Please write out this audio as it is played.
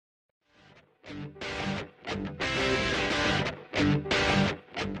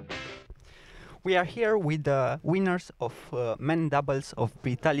We are here with the winners of men doubles of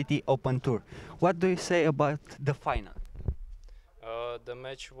Vitality Open Tour. What do you say about the final? The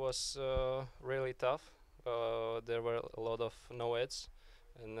match was really tough. There were a lot of no heads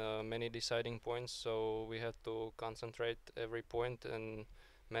and many deciding points, so we had to concentrate every point, and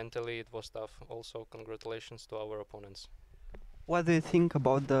mentally it was tough. Also, congratulations to our opponents. What do you think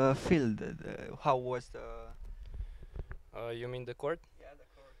about the field? How was the? You mean the court? Yeah, the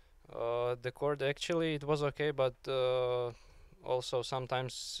court. The court actually it was okay, but also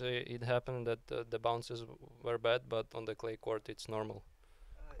sometimes it happened that the bounces were bad, but on the clay court it's normal.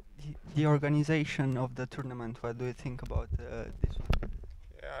 The organization of the tournament. What do you think about this one?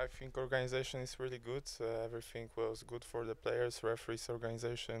 Yeah, I think organization is really good. Everything was good for the players, referees,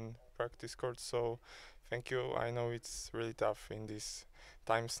 organization, practice court. So, thank you. I know it's really tough in these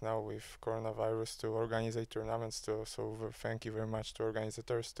times now with coronavirus to organize tournaments too. So, thank you very much to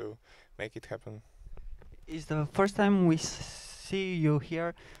organizers to make it happen. Is the first time we see you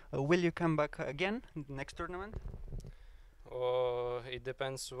here. Will you come back again next tournament? It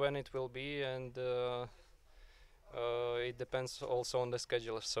depends when it will be, and it depends also on the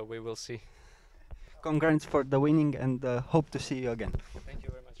schedule. So we will see. Congrats for the winning and hope to see you again. Thank you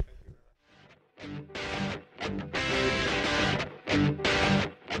very much. Thank you very much.